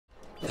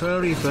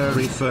Furry,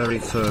 furry, furry, furry,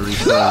 furry,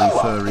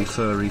 furry,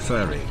 furry,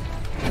 furry.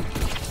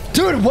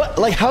 Dude, what?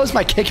 Like, how is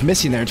my kick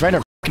missing there? It's right in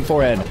her fucking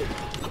forehead.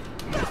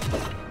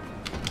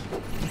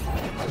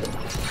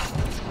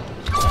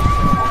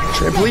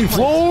 Trampoline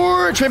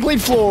floor!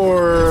 Trampoline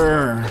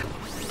floor!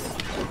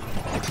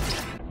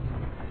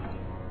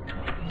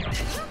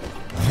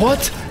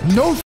 What?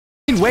 No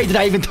f***ing way did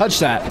I even touch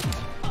that.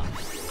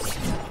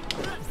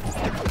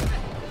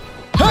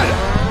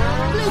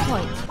 Blue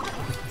point.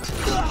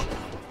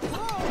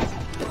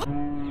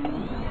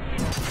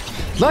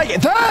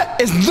 Like,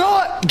 that is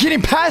not getting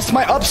past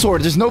my up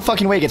sword. There's no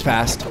fucking way it gets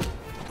past.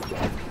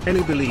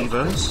 Any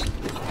believers?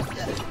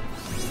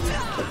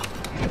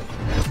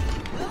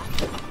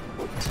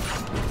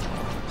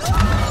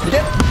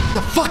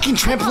 The fucking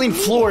trampoline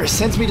floor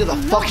sends me to the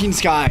fucking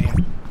sky.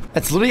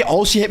 That's literally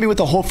all she hit me with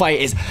the whole fight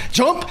is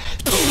jump,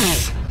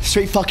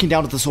 straight fucking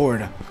down with the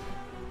sword.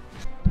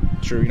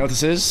 True, you know what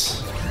this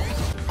is?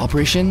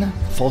 Operation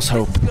False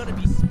Hope.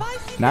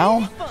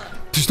 Now,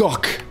 to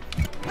stock.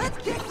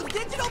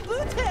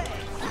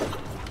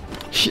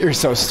 You're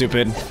so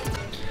stupid.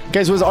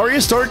 Guys, was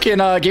Arya Stark in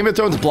Game of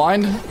Thrones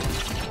blind?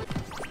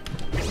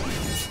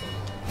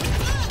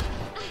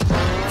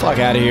 Fuck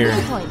out of here.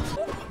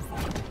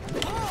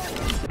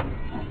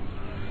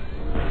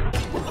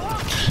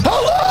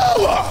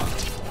 Hello!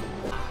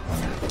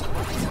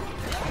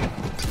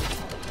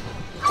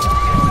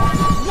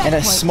 And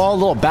a small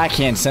little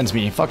backhand sends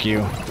me. Fuck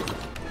you.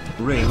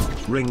 Ring,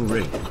 ring,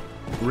 ring.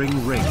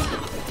 Ring, ring.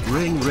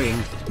 Ring,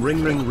 ring.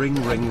 Ring, ring, ring,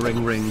 ring,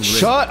 ring, ring.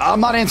 Shut! I'm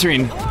not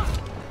answering.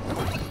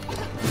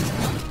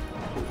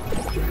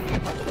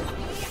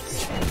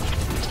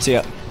 See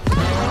ya.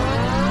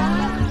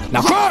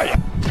 Now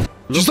cry!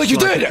 Just like you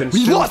did!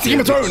 We lost the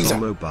Game of Thrones!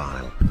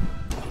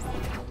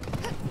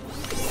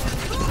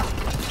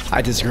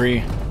 I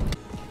disagree.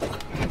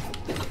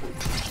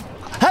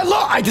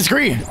 Hello! I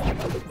disagree!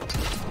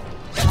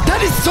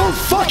 That is so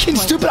fucking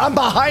stupid! I'm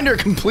behind her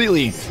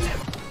completely!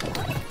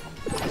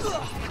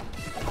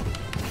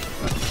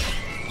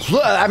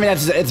 I mean,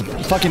 it's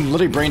fucking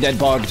literally brain dead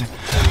bugged.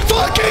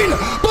 Fucking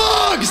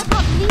bugs!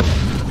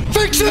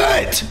 Fix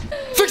it!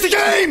 Fix the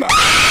game!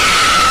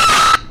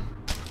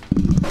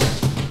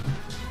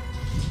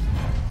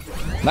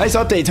 Nice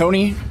update,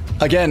 Tony.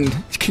 Again,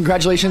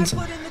 congratulations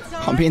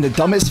on being the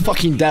dumbest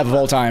fucking dev of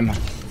all time.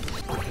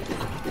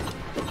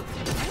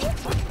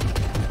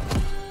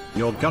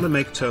 You're gonna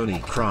make Tony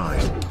cry.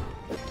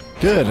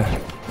 Good.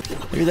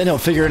 Maybe then he'll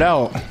figure it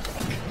out.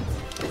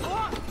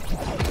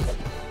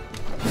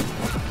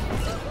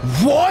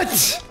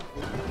 What?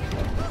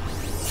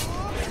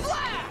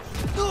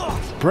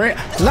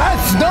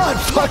 That's not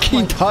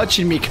fucking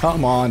touching me.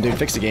 Come on, dude.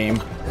 Fix the game.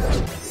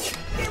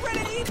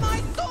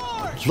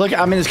 Look,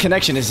 I mean, this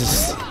connection is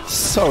just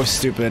so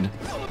stupid.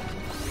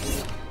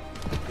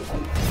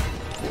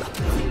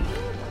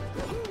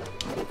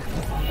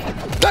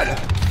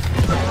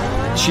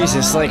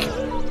 Jesus, like,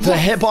 the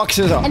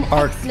hitboxes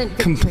are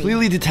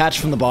completely detached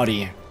from the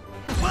body.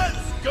 Let's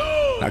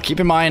go! Now,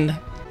 keep in mind,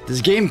 this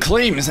game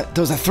claims that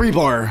there was a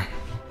 3-bar.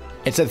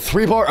 It said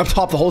 3-bar up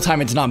top the whole time.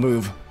 It did not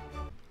move.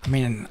 I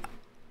mean,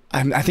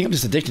 I think I'm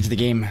just addicted to the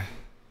game.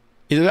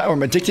 Either that or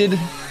I'm addicted. I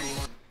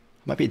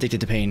might be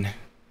addicted to pain.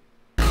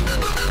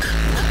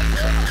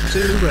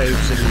 Look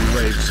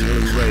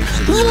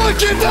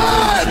at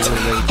that!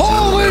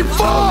 Holy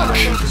fuck!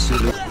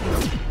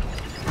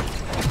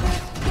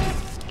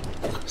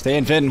 Stay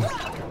in, Finn.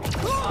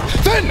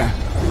 Finn!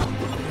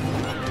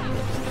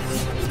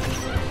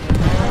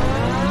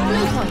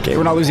 Okay,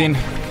 we're not losing.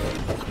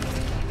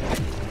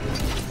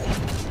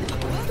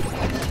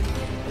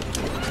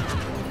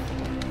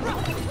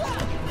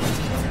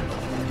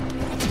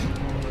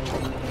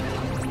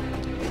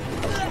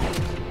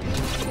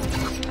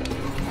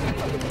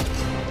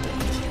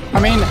 I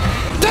mean,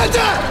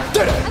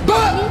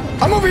 but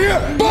I'm over here,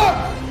 but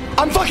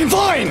I'm fucking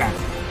flying.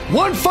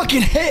 One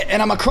fucking hit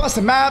and I'm across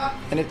the map,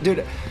 and it,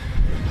 dude.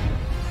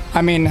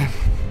 I mean,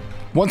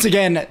 once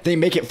again, they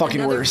make it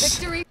fucking worse.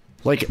 Victory.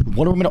 Like,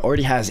 Wonder Woman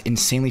already has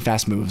insanely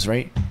fast moves,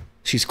 right?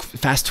 She's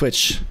fast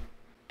twitch,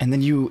 and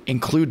then you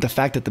include the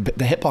fact that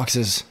the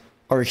hitboxes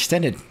are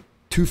extended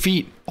 2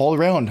 feet all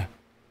around.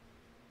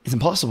 It's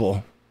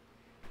impossible.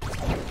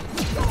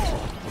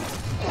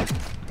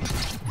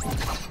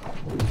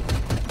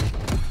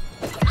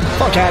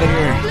 Fuck out of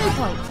here. Blue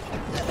point.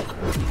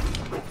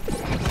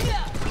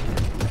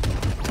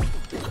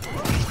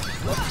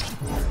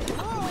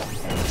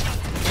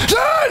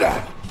 Dead!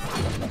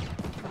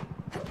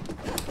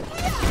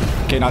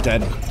 Okay, not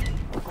dead.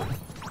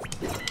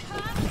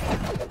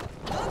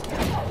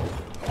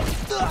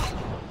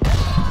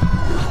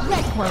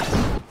 Red point.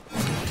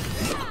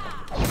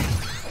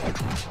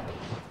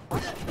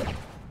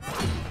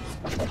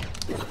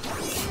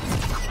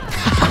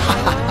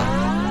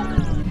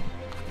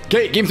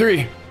 Okay, game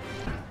 3.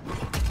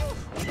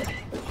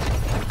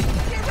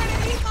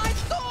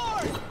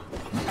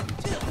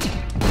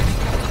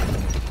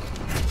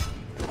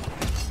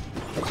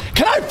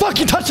 Can I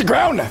fucking touch the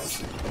ground?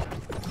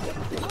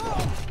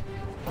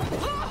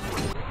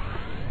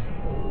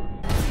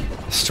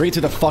 Straight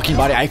to the fucking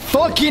body. I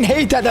fucking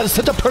hate that. That is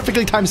such a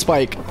perfectly timed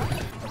spike. Blue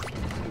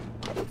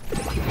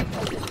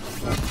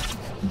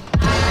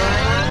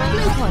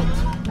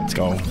point. Let's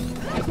go.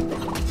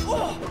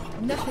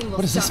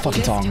 What is this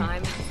fucking song?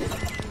 Red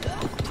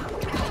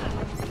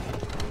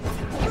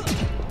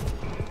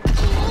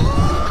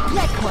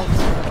point.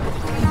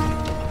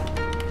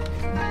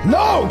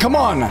 No, come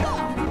on.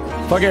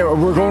 Fuck it,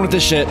 we're going with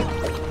this shit.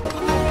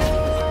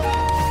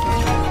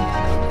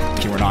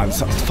 Okay, we're not.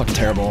 It's fucking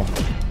terrible.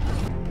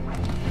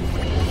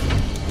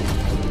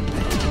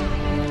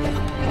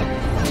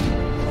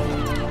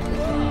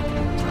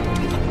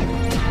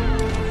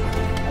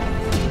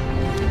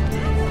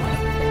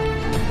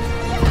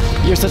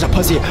 You're such a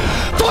pussy.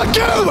 Fuck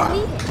you!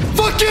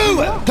 Fuck you!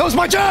 That was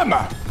my gem!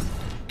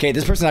 Okay,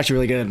 this person's actually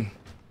really good.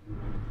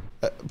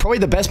 Probably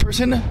the best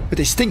person with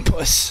a stink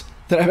puss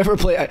that I've ever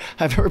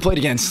played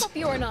against. Hope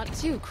you are not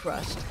too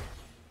crushed.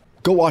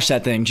 Go watch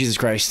that thing, Jesus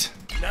Christ.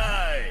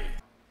 Nice.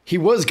 He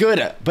was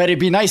good, but it'd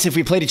be nice if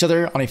we played each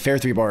other on a fair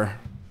 3-bar.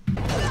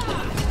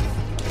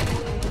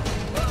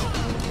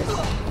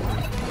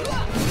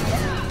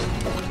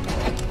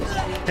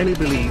 Any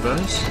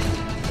believers?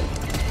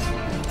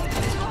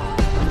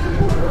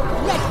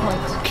 Red point.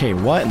 Okay,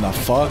 what in the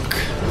fuck?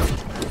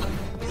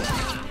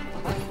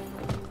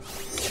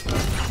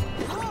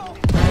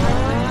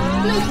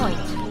 Blue point.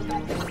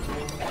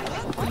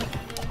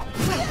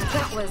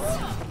 That was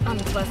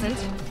unpleasant.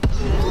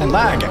 And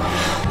lag.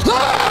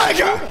 Lag!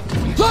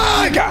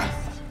 Lag!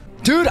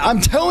 Dude,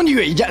 I'm telling you,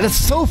 yeah, that's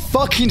so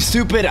fucking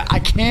stupid. I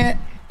can't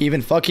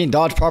even fucking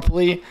dodge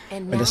properly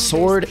And when now the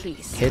sword there's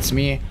peace. hits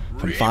me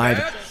from 5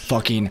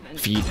 fucking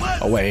feet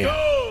away.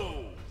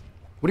 Go.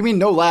 What do you mean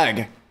no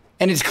lag?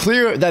 And it's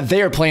clear that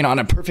they are playing on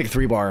a perfect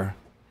 3-bar.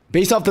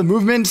 Based off the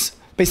movements,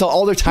 based on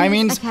all their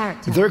timings,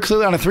 they're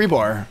clearly on a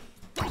 3-bar.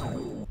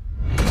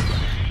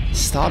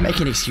 Stop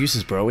making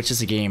excuses, bro. It's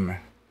just a game.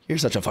 You're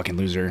such a fucking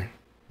loser.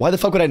 Why the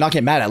fuck would I not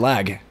get mad at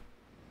lag?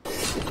 Time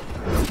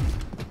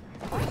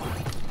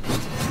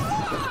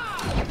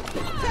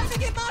to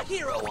get my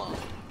hero on.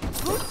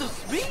 Who's so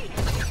sweet?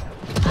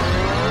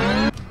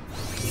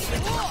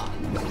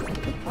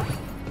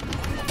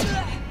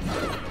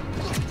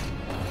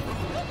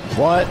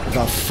 What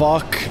the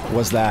fuck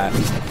was that?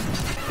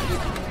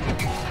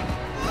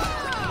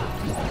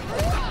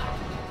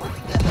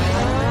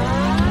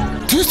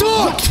 Too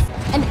stalked!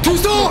 Too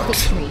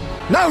stalked!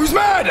 Now who's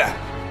mad?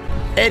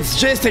 It's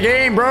just a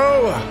game,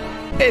 bro.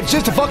 It's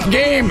just a fucking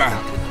game.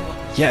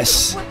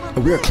 Yes,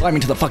 and we are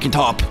climbing to the fucking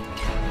top.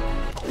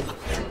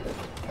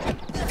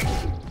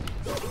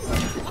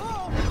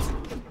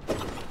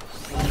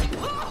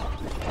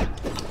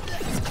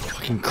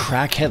 Fucking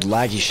crackhead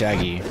laggy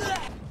shaggy.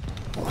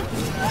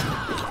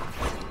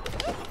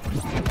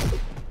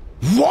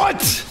 What?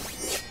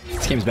 This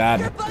game's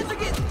bad.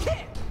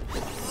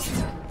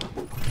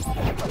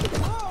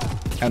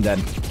 I'm dead.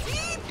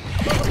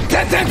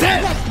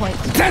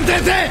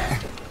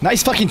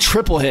 Nice fucking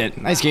triple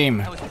hit. Nice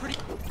game.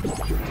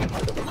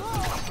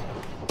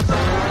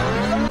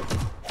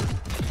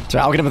 So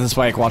I'll get him with the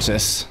spike. Watch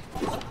this.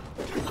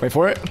 Wait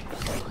for it.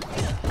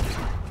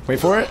 Wait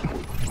for it.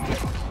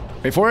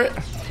 Wait for it.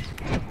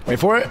 Wait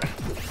for it.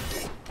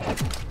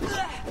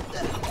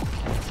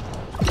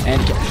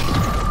 And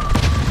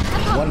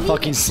one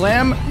fucking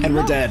slam, and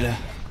we're dead.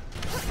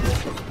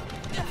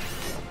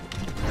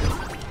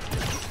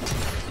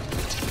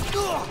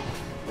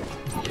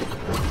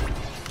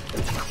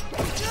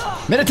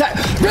 Mid attack!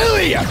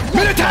 Really?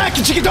 Mid attack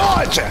and she can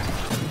dodge!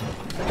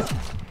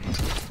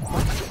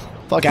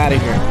 Fuck out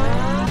of here.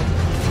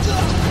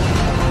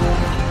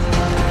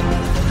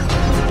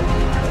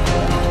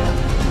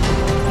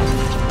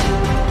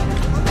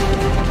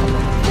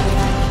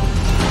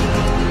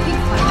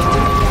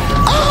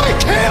 I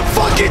can't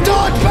fucking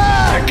dodge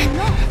back!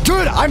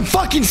 Dude, I'm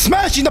fucking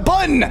smashing the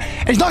button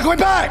and he's not going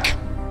back!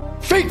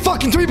 Fake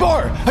fucking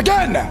 3-bar!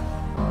 Again!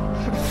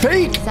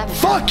 Fake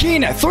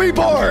fucking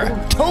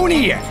 3-bar!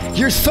 Tony,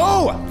 you're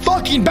so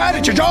fucking bad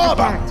at your job!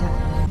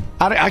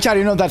 Actually, I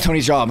don't know if that's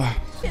Tony's job.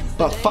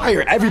 But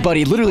fire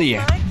everybody, literally.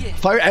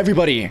 Fire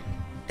everybody.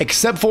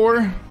 Except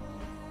for...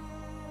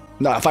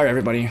 No, fire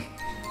everybody.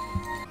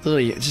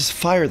 Literally, just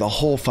fire the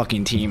whole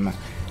fucking team.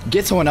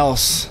 Get someone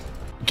else.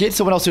 Get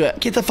someone else to it.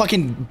 Get the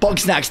fucking Bug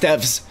Snacks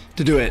devs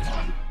to do it.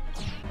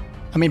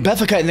 I mean,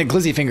 Bethica and the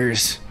Glizzy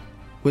Fingers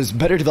was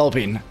better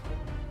developing.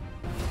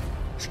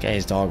 This guy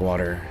is dog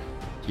water.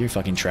 You're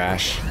fucking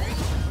trash.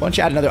 Why don't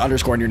you add another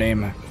underscore in your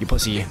name, you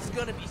pussy? Get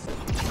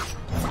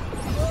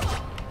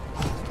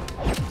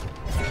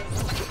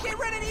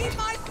ready to eat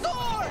my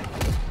sword!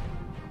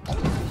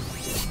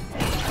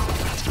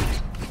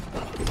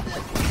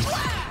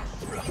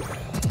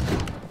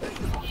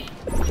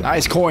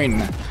 Nice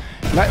coin.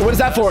 What is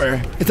that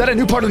for? Is that a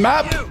new part of the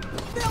map?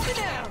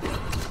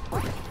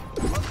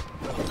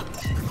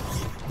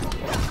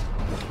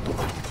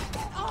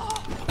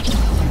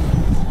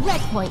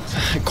 Red point.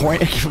 Coin,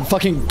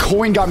 fucking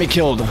coin got me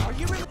killed.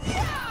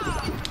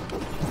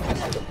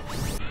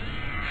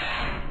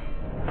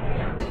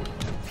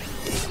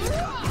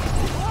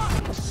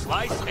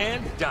 Slice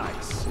and dice.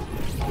 dice.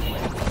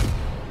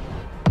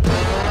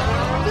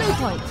 Blue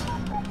point.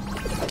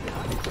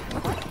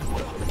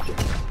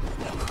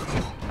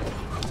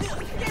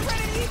 Get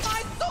ready to eat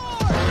my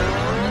sword!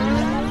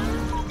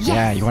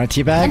 Yeah, you want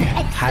a teabag?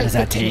 An How does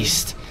that excellent victory.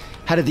 taste?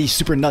 How did these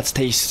super nuts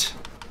taste?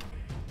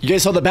 You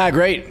guys saw the bag,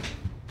 right?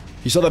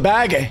 You saw the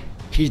bag?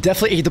 He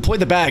deployed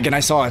the bag and I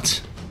saw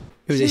it.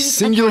 It was a Choose a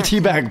singular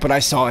character. teabag, but I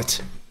saw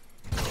it.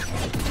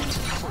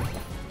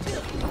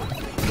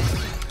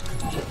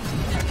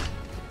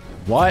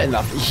 What? in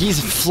the- He's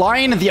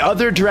flying the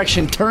other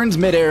direction, turns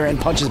midair, and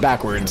punches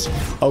backwards.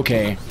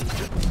 Okay.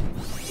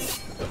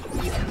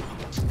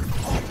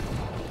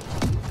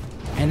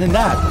 And then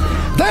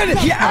that. Then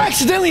he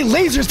accidentally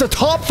lasers the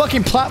top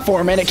fucking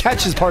platform and it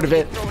catches part of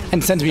it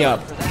and sends me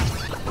up.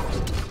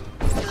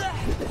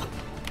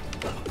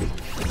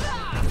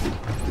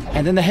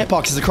 And then the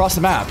hitbox is across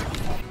the map.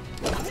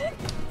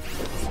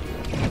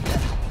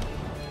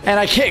 And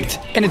I kicked,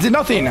 and it did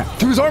nothing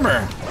through his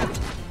armor.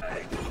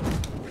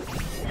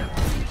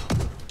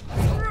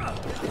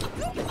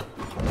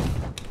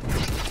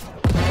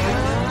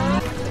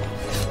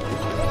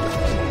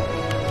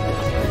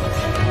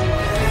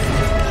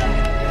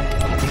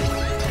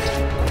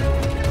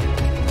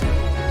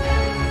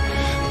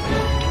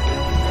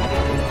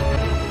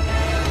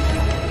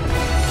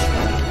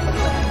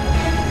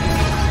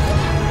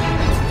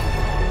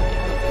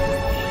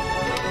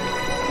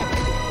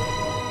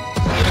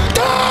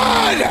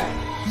 An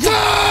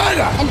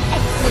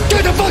excellent.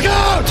 Get the fuck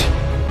out!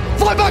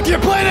 Fly back to your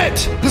planet!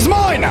 This is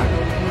mine!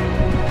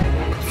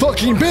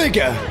 Fucking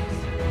big!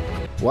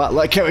 What?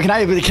 Like, can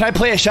I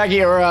play a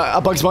Shaggy or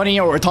a Bugs Bunny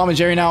or a Tom and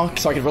Jerry now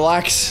so I can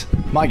relax?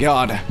 My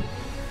God.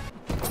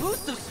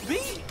 Boost of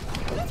speed!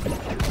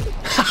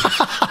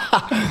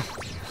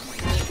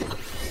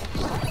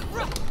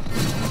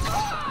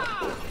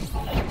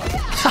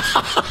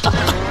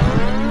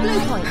 Blue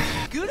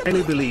point.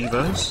 Any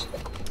believers?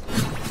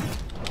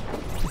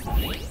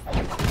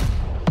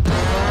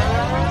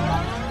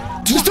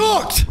 Too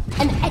stalked!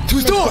 An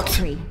excellent stalked.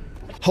 victory.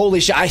 Holy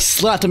shit! I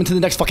slapped him into the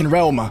next fucking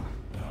realm.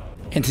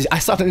 I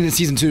slapped him into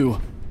season 2.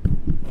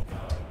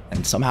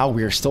 And somehow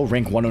we are still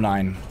rank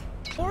 109.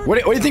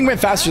 What do you think went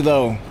faster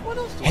though?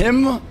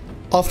 Him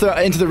off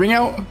the into the ring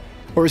out,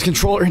 or his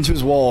controller into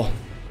his wall?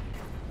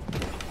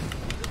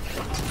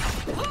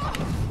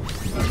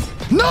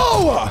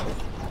 No!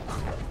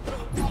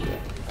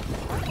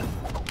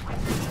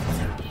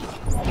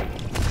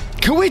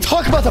 Can we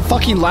talk about the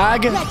fucking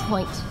lag? Red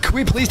point. Can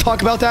we please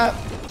talk about that?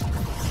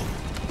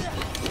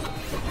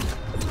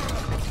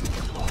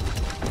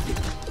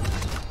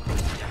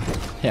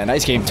 Yeah,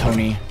 nice game,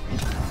 Tony.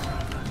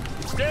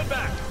 Stand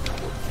back.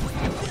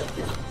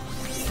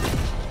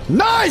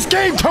 Nice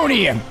game,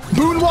 Tony!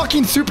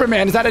 Moonwalking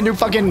Superman. Is that a new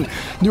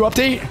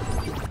update?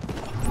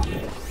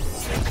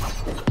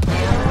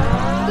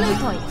 Blue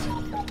point.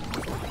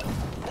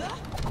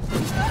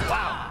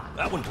 Wow,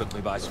 that one took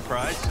me by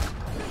surprise.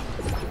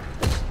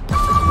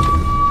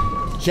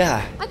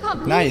 Yeah. I can't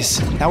believe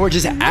Nice. Now we're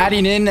just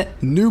adding in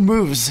new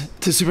moves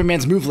to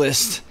Superman's move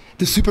list.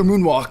 The Super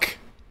Moonwalk.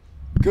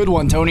 Good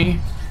one, Tony.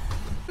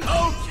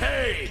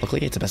 Okay.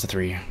 Luckily, it's a best of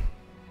 3.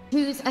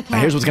 Choose a Now character.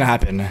 here's what's gonna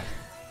happen.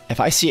 If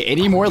I see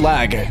any more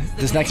lag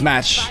this next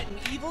match, Fighting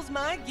evil's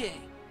my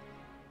game.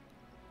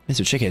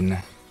 Mr. Chicken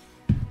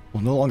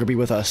will no longer be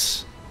with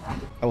us.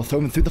 I will throw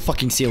him through the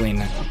fucking ceiling.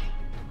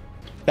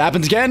 If that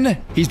happens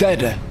again, he's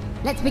dead.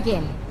 Let's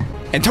begin.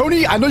 And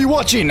Tony, I know you're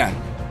watching.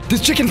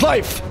 This chicken's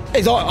life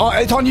is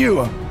it's on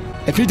you.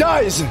 If he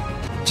dies,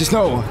 just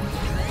know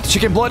the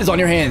chicken blood is on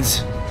your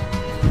hands.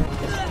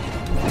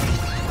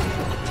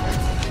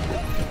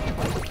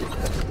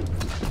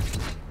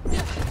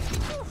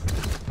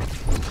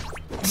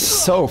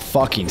 So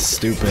fucking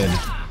stupid.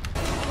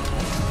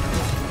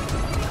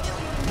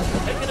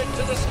 Taking it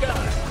to the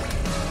sky.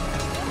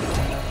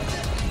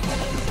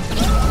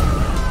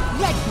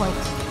 Red point.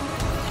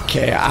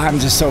 Okay, I'm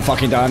just so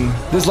fucking done.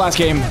 This last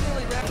game.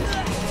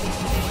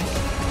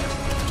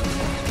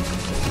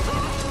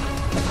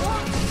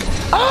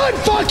 I'm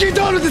fucking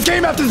done with this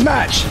game after this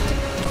match.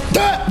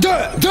 Duh,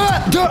 duh,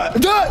 duh, duh,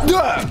 duh,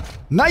 duh.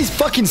 Nice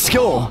fucking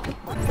skill.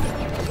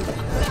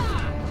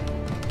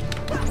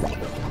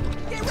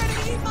 Get ready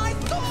to eat my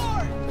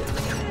sword!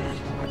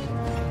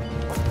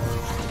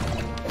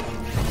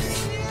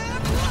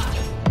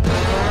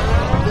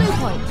 Blue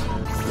point.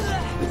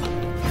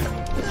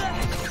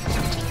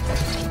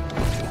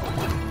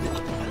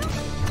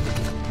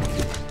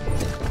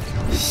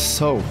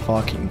 So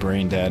fucking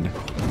brain dead.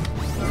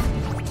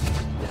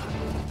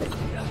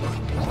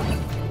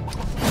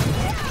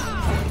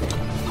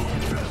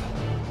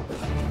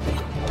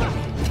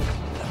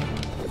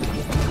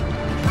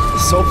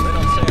 So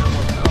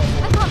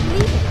I can't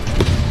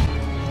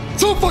believe it.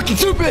 so fucking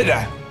stupid.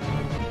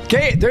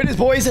 Okay, there it is,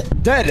 boys.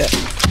 Dead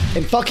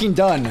and fucking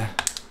done.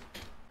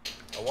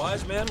 A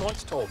wise man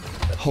once told me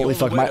that the Holy only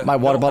fuck, way to my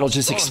water know bottle how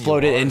just strong you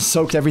exploded are and is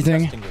soaked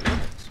everything. testing your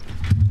limits.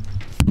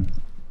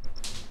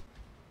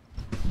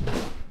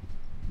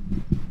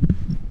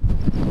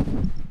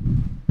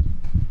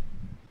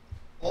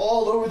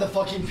 All over the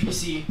fucking PC.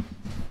 see.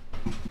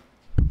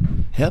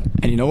 Yep,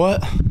 and you know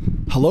what?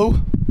 Hello?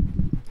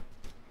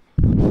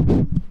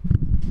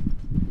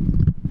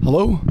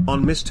 Hello?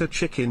 On Mr.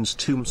 Chicken's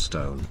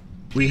tombstone,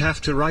 we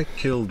have to write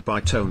killed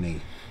by Tony.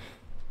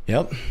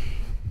 Yep.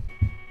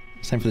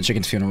 It's time for the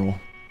chicken's funeral.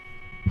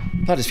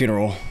 Not his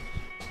funeral.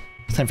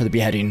 It's time for the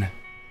beheading.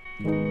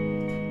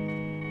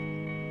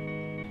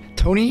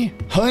 Tony?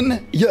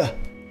 Hun? Yeah.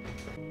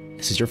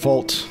 This is your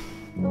fault.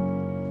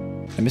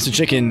 And Mr.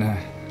 Chicken,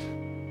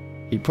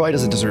 he probably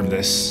doesn't deserve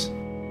this.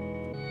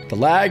 The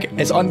lag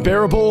is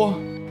unbearable.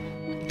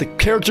 The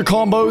character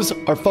combos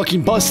are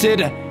fucking busted.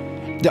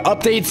 The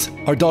updates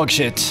are dog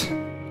shit.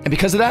 And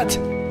because of that,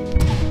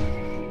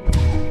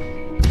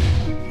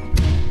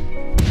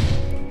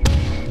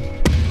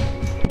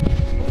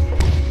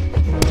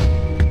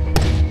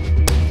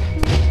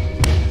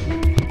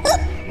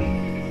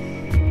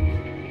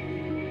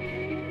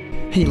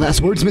 any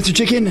last words, Mr.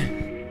 Chicken?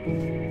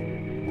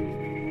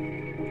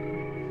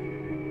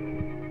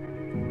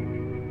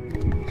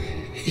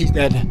 He's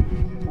dead.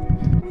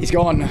 He's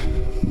gone.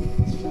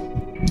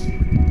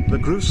 The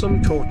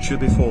gruesome torture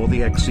before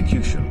the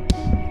execution.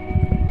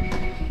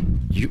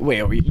 Wait,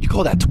 you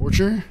call that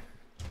torture?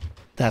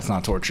 That's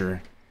not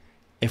torture.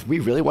 If we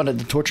really wanted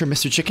to torture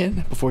Mr.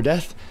 Chicken before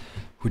death,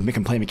 we'd make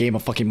him play a game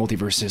of fucking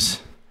Multiversus.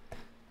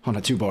 On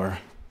a 2-bar.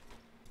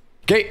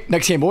 Okay,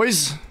 next game,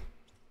 boys.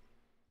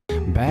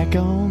 Back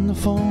on the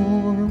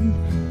farm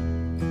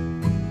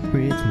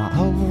with my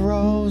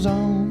overalls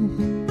on.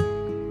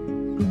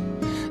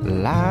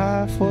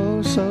 Life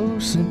was so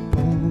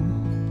simple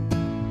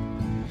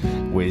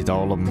with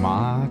all of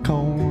my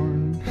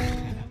corn.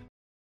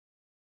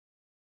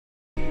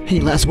 Any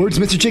last words,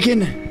 Mr.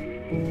 Chicken?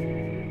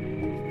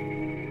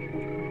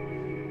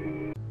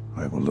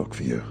 I will look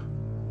for you.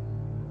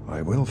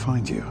 I will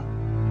find you.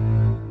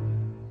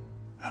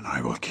 And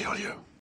I will kill you.